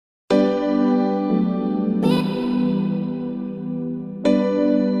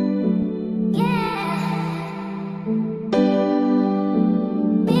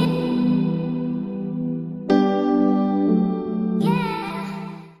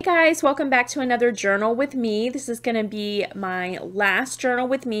Hey guys, welcome back to another journal with me. This is going to be my last journal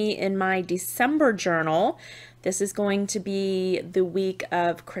with me in my December journal. This is going to be the week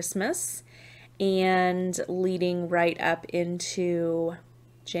of Christmas and leading right up into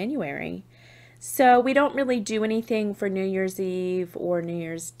January. So we don't really do anything for New Year's Eve or New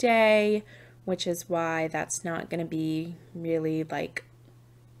Year's Day, which is why that's not going to be really like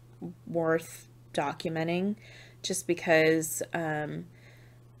worth documenting, just because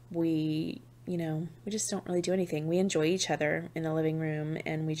we just don't really do anything. We enjoy each other in the living room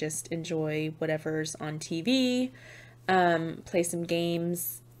and we just enjoy whatever's on TV, play some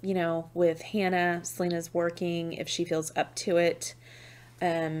games, with Hannah. Selena's working if she feels up to it.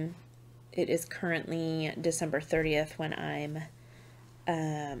 It is currently December 30th when I'm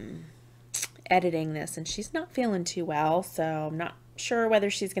editing this, and she's not feeling too well, so I'm not sure whether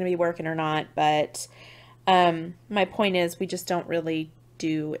she's going to be working or not, but my point is we just don't really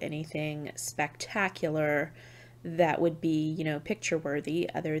do anything spectacular that would be, picture worthy,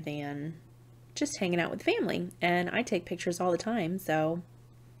 other than just hanging out with family. And I take pictures all the time, so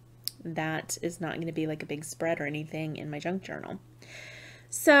that is not going to be like a big spread or anything in my junk journal.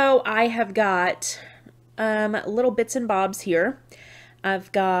 So I have got little bits and bobs here.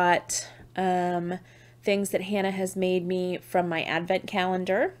 I've got things that Hannah has made me from my advent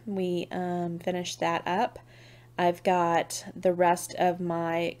calendar. We finished that up. I've got the rest of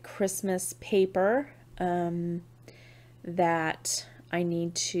my Christmas paper that I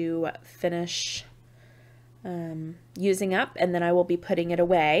need to finish using up, and then I will be putting it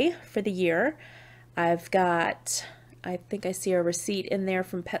away for the year. I've got, I think I see a receipt in there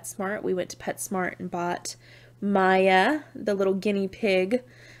from PetSmart. We went to PetSmart and bought Maya, the little guinea pig.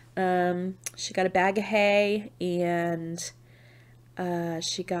 She got a bag of hay, and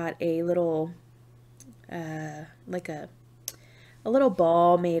she got a little like a little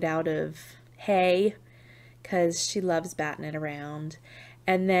ball made out of hay, because she loves batting it around.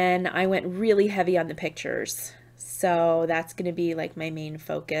 And then I went really heavy on the pictures, so that's going to be like my main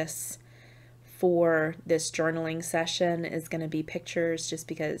focus for this journaling session, is going to be pictures, just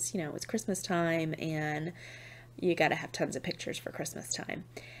because it's Christmas time and you got to have tons of pictures for Christmas time.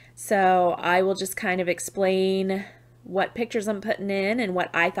 So I will just kind of explain what pictures I'm putting in and what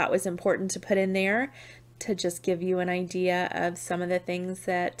I thought was important to put in there, to just give you an idea of some of the things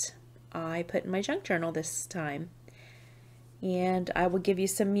that I put in my junk journal this time. And I will give you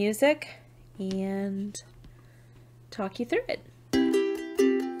some music and talk you through it.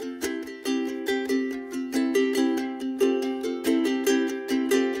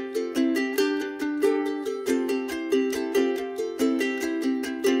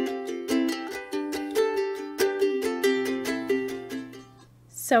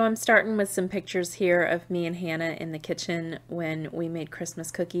 So I'm starting with some pictures here of me and Hannah in the kitchen when we made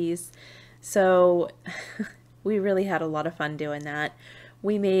Christmas cookies. So we really had a lot of fun doing that.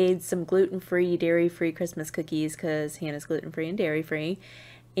 We made some gluten-free, dairy-free Christmas cookies because Hannah's gluten-free and dairy-free.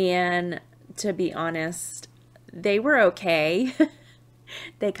 And to be honest, they were okay.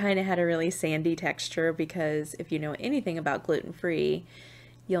 They kind of had a really sandy texture, because if you know anything about gluten-free,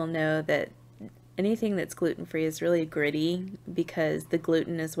 you'll know that anything that's gluten-free is really gritty, because the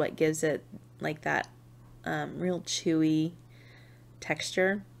gluten is what gives it like that real chewy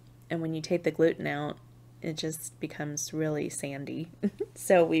texture. And when you take the gluten out, it just becomes really sandy.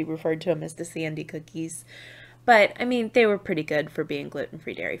 So we referred to them as the sandy cookies. But I mean, they were pretty good for being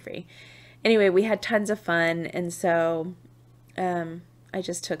gluten-free, dairy-free. Anyway, we had tons of fun, and so I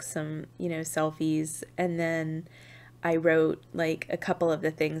just took some, selfies, and then I wrote like a couple of the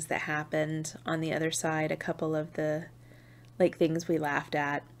things that happened on the other side, a couple of the like things we laughed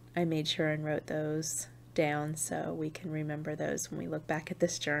at. I made sure and wrote those down so we can remember those when we look back at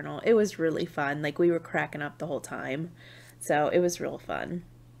this journal. It was really fun. Like, we were cracking up the whole time. So it was real fun.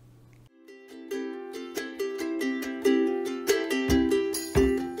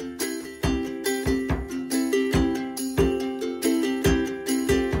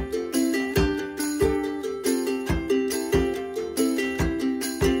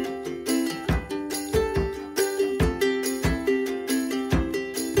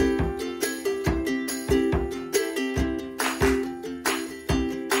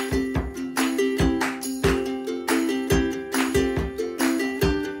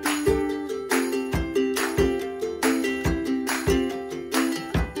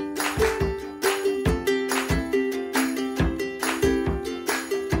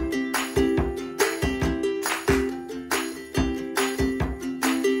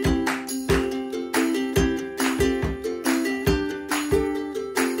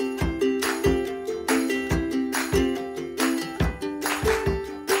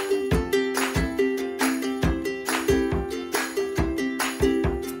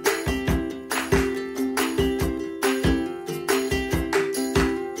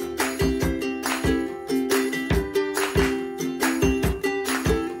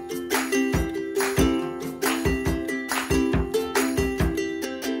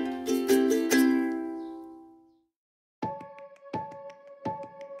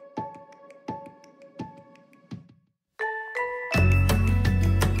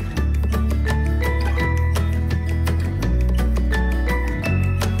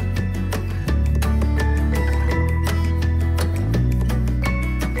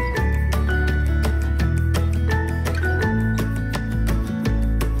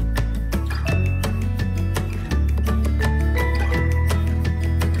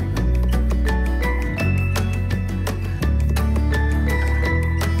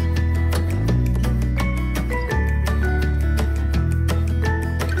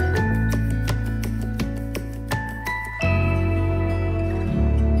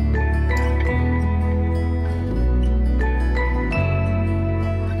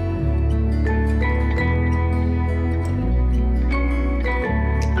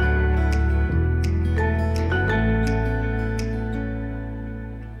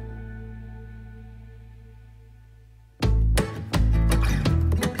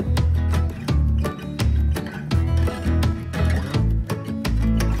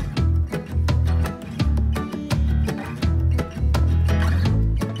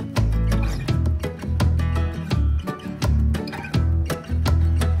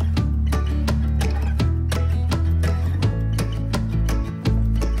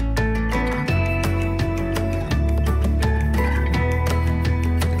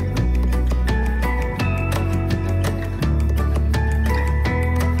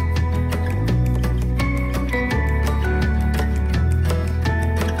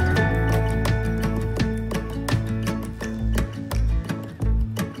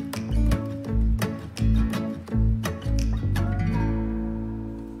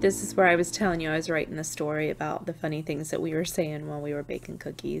 this is where I was telling you I was writing the story about the funny things that we were saying while we were baking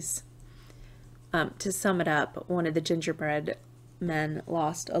cookies. To sum it up, one of the gingerbread men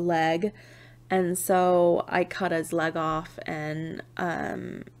lost a leg, and so I cut his leg off, and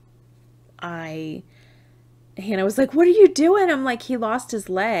Hannah was like, "What are you doing?" I'm like, "He lost his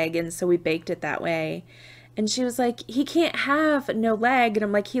leg," and so we baked it that way. And she was like, "He can't have no leg." And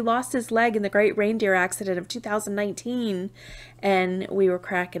I'm like, "He lost his leg in the Great Reindeer Accident of 2019. And we were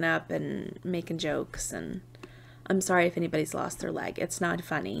cracking up and making jokes. And I'm sorry if anybody's lost their leg. It's not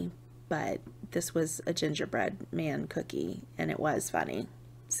funny, but this was a gingerbread man cookie, and it was funny.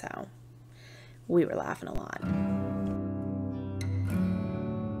 So we were laughing a lot.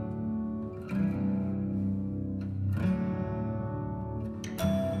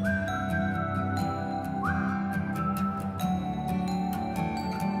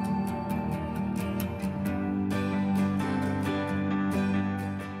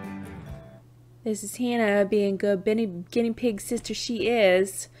 This is Hannah being good guinea pig sister she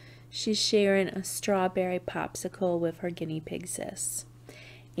is. She's sharing a strawberry popsicle with her guinea pig sis.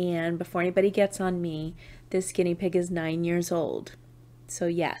 And before anybody gets on me, this guinea pig is 9 years old. So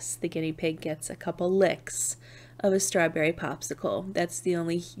yes, the guinea pig gets a couple licks of a strawberry popsicle. That's the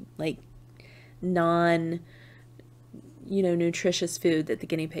only nutritious food that the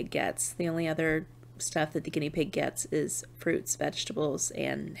guinea pig gets. The only other stuff that the guinea pig gets is fruits, vegetables,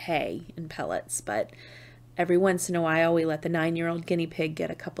 and hay and pellets. But every once in a while we let the 9-year-old guinea pig get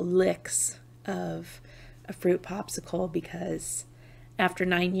a couple licks of a fruit popsicle, because after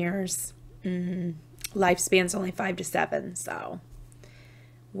 9 years, lifespan's only 5 to 7, so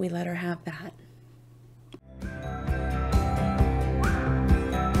we let her have that.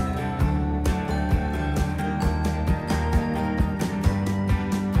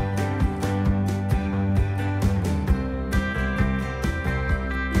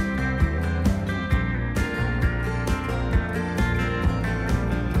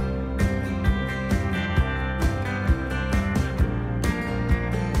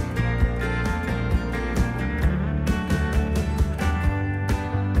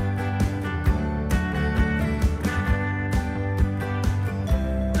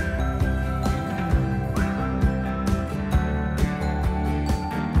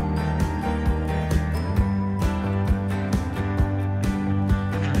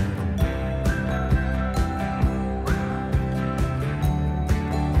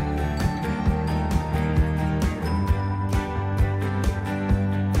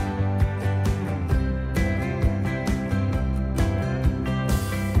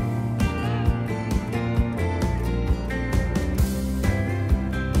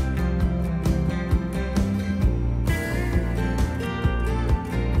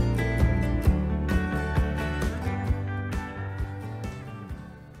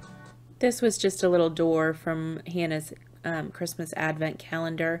 This was just a little door from Hannah's Christmas Advent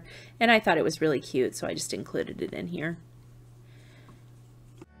calendar, and I thought it was really cute, so I just included it in here.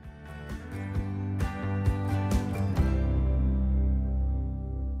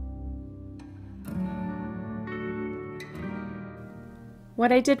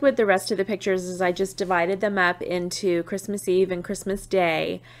 What I did with the rest of the pictures is I just divided them up into Christmas Eve and Christmas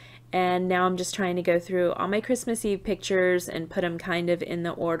Day. And now I'm just trying to go through all my Christmas Eve pictures and put them kind of in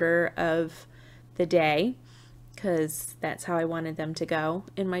the order of the day, because that's how I wanted them to go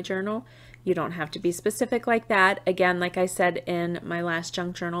in my journal. You don't have to be specific like that. Again, like I said in my last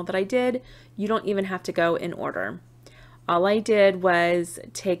junk journal that I did, you don't even have to go in order. All I did was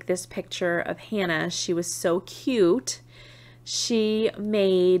take this picture of Hannah. She was so cute. She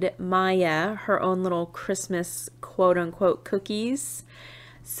made Maya her own little Christmas quote-unquote cookies.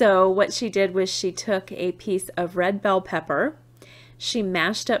 So what she did was she took a piece of red bell pepper, she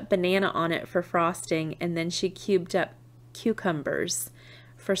mashed up banana on it for frosting, and then she cubed up cucumbers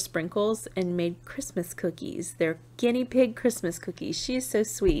for sprinkles and made Christmas cookies. They're guinea pig Christmas cookies. She is so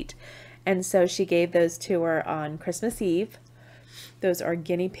sweet. And so she gave those to her on Christmas Eve. Those are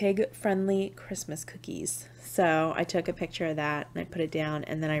guinea pig friendly Christmas cookies. So I took a picture of that and I put it down,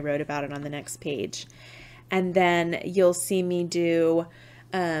 and then I wrote about it on the next page. And then you'll see me do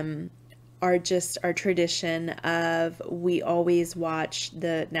our tradition of, we always watch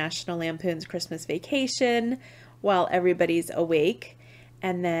the National Lampoon's Christmas Vacation while everybody's awake,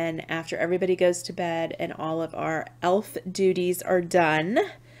 and then after everybody goes to bed and all of our elf duties are done,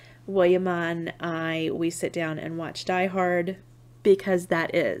 William and we sit down and watch Die Hard, because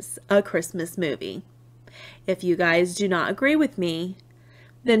that is a Christmas movie. If you guys do not agree with me,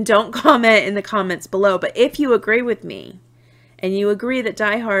 then don't comment in the comments below. But if you agree with me, and you agree that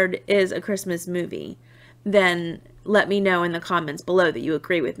Die Hard is a Christmas movie, then let me know in the comments below that you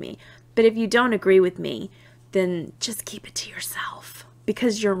agree with me. But if you don't agree with me, then just keep it to yourself,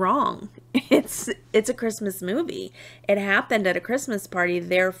 because you're wrong. It's a Christmas movie. It happened at a Christmas party.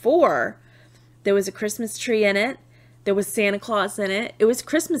 Therefore, there was a Christmas tree in it. There was Santa Claus in it. It was a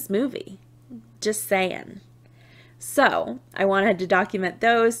Christmas movie. Just saying. So I wanted to document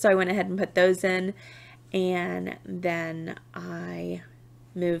those, so I went ahead and put those in. And then I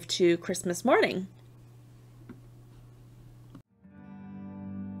moved to Christmas morning.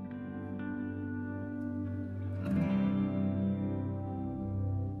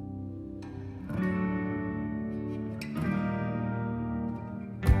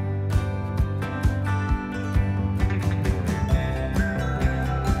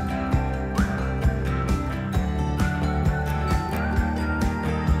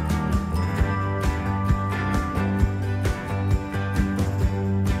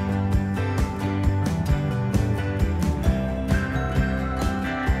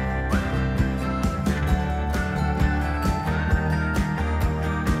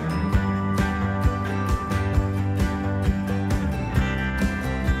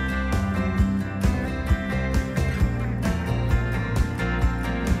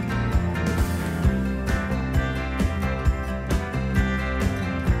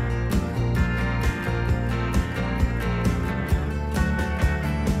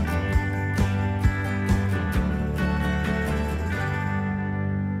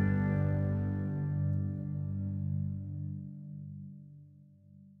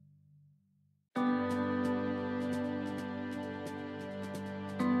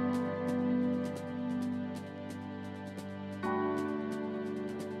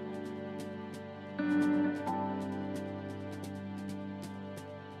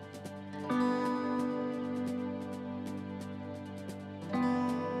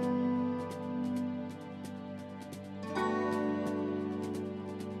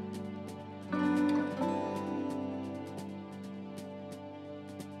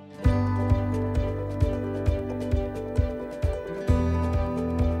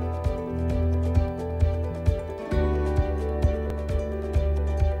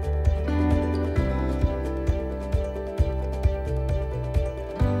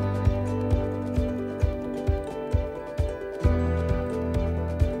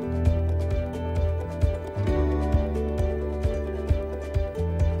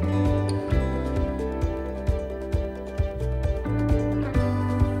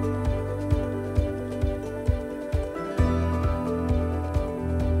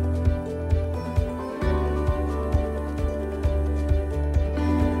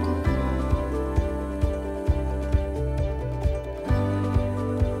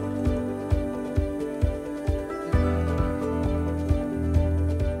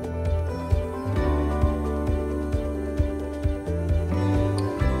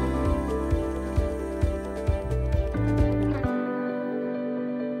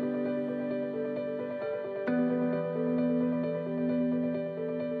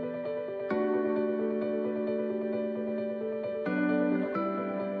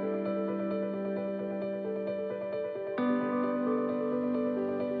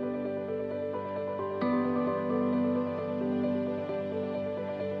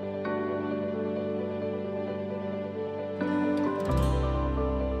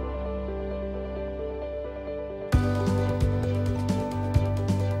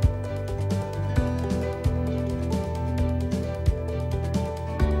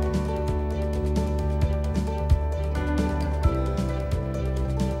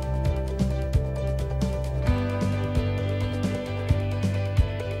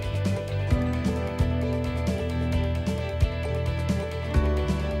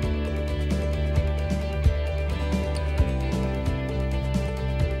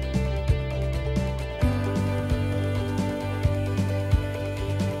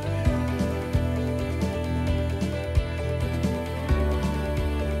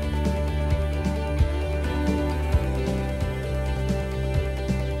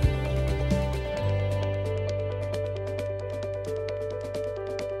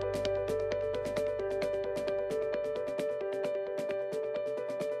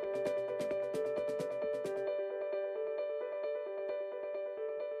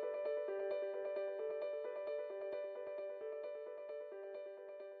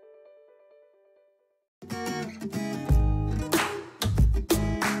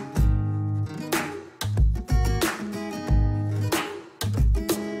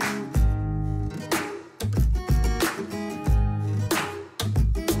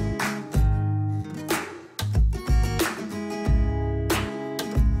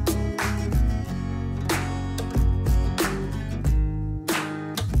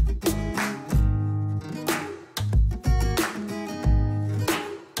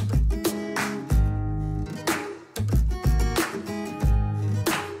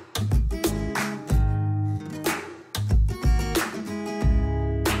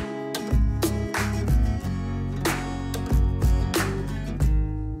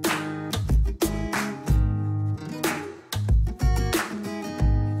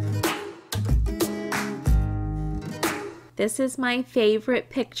 This is my favorite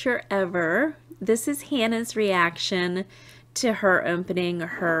picture ever. This is Hannah's reaction to her opening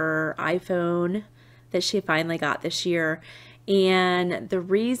her iPhone that she finally got this year. And the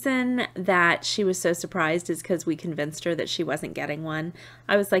reason that she was so surprised is because we convinced her that she wasn't getting one.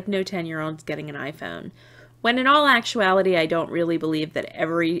 I was like, no 10-year-old's getting an iPhone. When in all actuality, I don't really believe that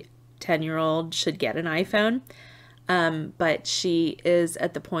every 10-year-old should get an iPhone. But she is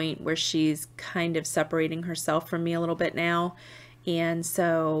at the point where she's kind of separating herself from me a little bit now. And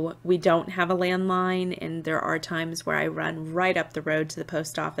so we don't have a landline, and there are times where I run right up the road to the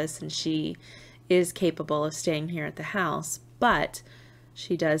post office, and she is capable of staying here at the house, but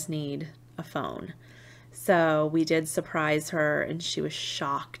she does need a phone. So we did surprise her, and she was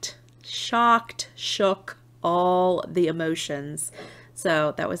shocked, shook, all the emotions.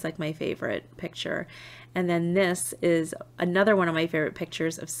 So that was like my favorite picture. And then this is another one of my favorite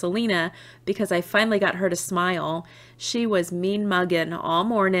pictures of Selena, because I finally got her to smile. She was mean mugging all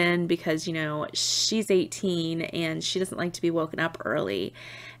morning because, you know, she's 18 and she doesn't like to be woken up early.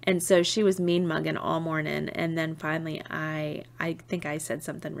 And so she was mean mugging all morning. And then finally, I think I said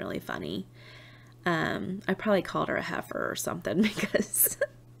something really funny. I probably called her a heifer or something, because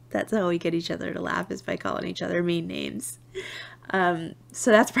that's how we get each other to laugh, is by calling each other mean names.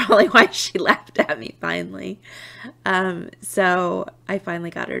 So that's probably why she laughed at me finally. So I finally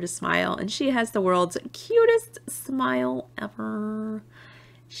got her to smile, and she has the world's cutest smile ever.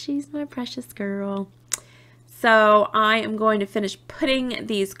 She's my precious girl. So I am going to finish putting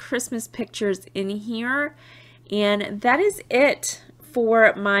these Christmas pictures in here, and that is it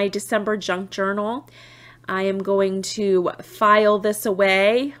for my December junk journal. I am going to file this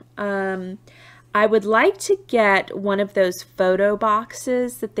away. I would like to get one of those photo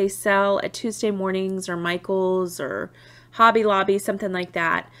boxes that they sell at Tuesday Mornings or Michael's or Hobby Lobby, something like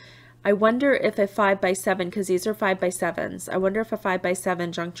that. I wonder if a 5x7, because these are 5x7s, I wonder if a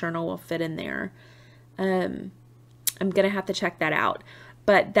 5x7 junk journal will fit in there. I'm going to have to check that out.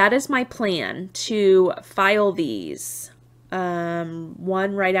 But that is my plan, to file these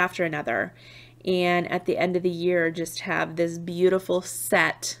one right after another. And at the end of the year, just have this beautiful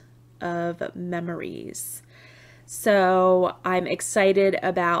set of memories. So I'm excited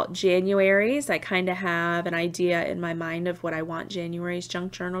about January's. I kind of have an idea in my mind of what I want January's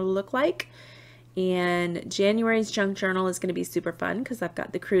junk journal to look like. And January's junk journal is going to be super fun because I've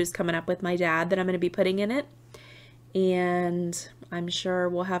got the cruise coming up with my dad that I'm going to be putting in it. And I'm sure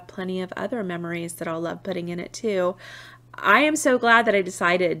we'll have plenty of other memories that I'll love putting in it too. I am so glad that I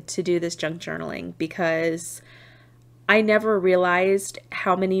decided to do this junk journaling, because I never realized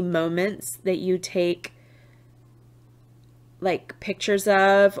how many moments that you take like pictures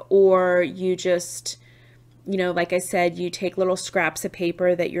of, or you just, you know, like I said, you take little scraps of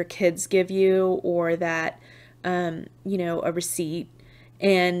paper that your kids give you, or that, you know, a receipt,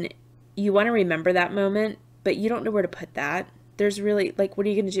 and you want to remember that moment, but you don't know where to put that. There's really, like, what are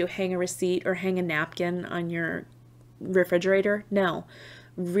you going to do? Hang a receipt or hang a napkin on your refrigerator? No.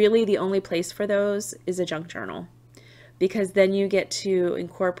 Really, the only place for those is a junk journal, because then you get to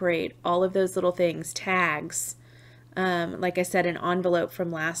incorporate all of those little things, tags, like I said, an envelope from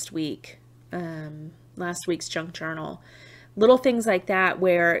last week's junk journal, little things like that,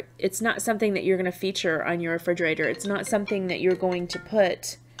 where it's not something that you're going to feature on your refrigerator. It's not something that you're going to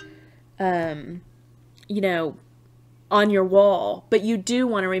put, you know, on your wall, but you do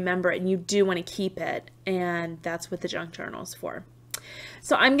want to remember it and you do want to keep it. And that's what the junk journal is for.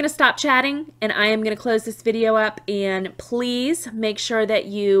 So I'm going to stop chatting, and I am going to close this video up, and please make sure that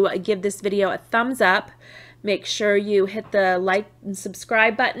you give this video a thumbs up. Make sure you hit the like and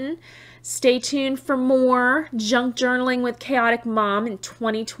subscribe button. Stay tuned for more junk journaling with Chaotic Mom in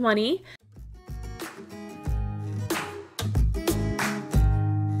 2020.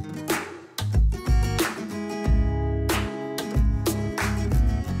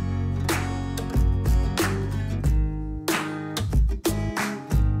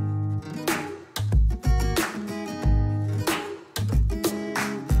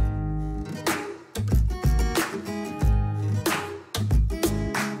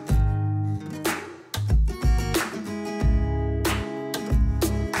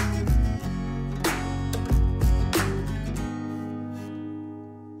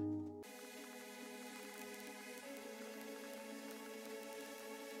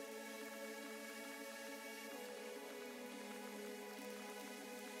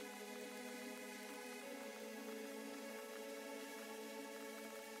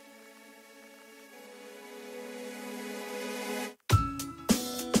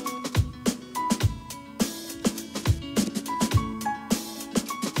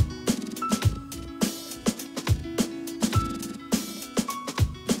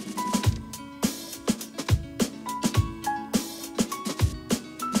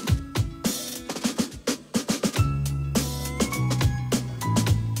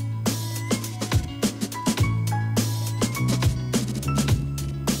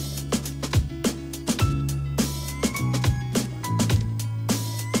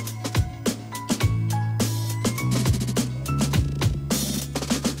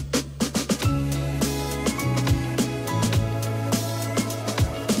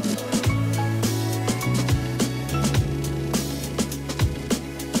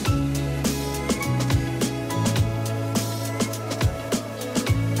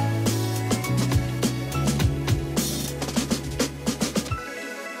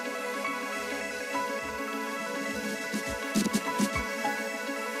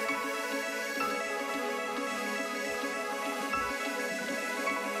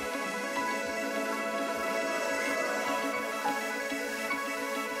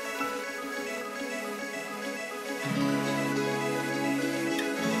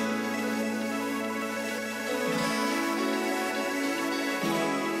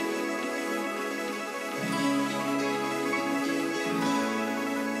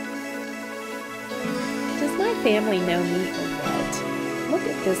 family know me or what? Look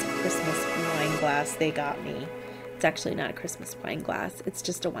at this Christmas wine glass they got me. It's actually not a Christmas wine glass. It's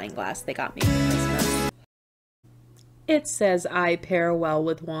just a wine glass they got me for Christmas. It says I pair well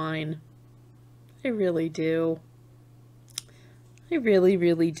with wine. I really do. I really,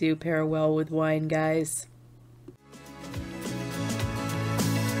 really do pair well with wine, guys.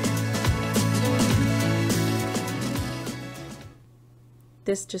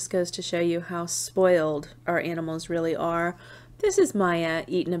 This just goes to show you how spoiled our animals really are. This is Maya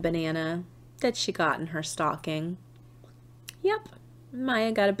eating a banana that she got in her stocking. Yep,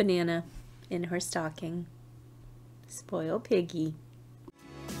 Maya got a banana in her stocking. Spoiled piggy.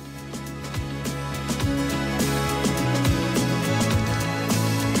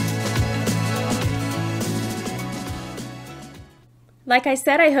 Like I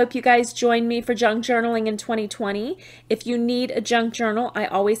said, I hope you guys join me for junk journaling in 2020. If you need a junk journal, I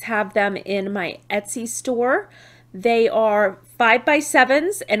always have them in my Etsy store. They are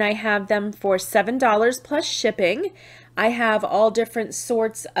 5x7s and I have them for $7 plus shipping. I have all different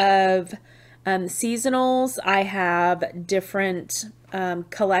sorts of seasonals. I have different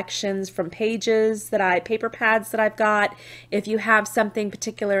collections from paper pads that I've got. If you have something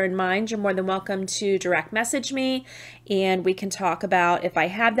particular in mind, you're more than welcome to direct message me and we can talk about if I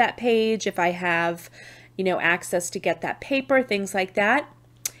have that page, if I have, access to get that paper, things like that.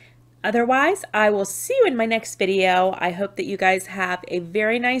 Otherwise, I will see you in my next video. I hope that you guys have a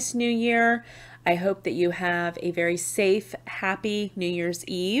very nice New Year. I hope that you have a very safe, happy New Year's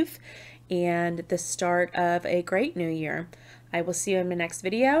Eve and the start of a great new year. I will see you in my next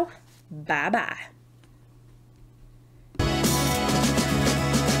video. Bye-bye.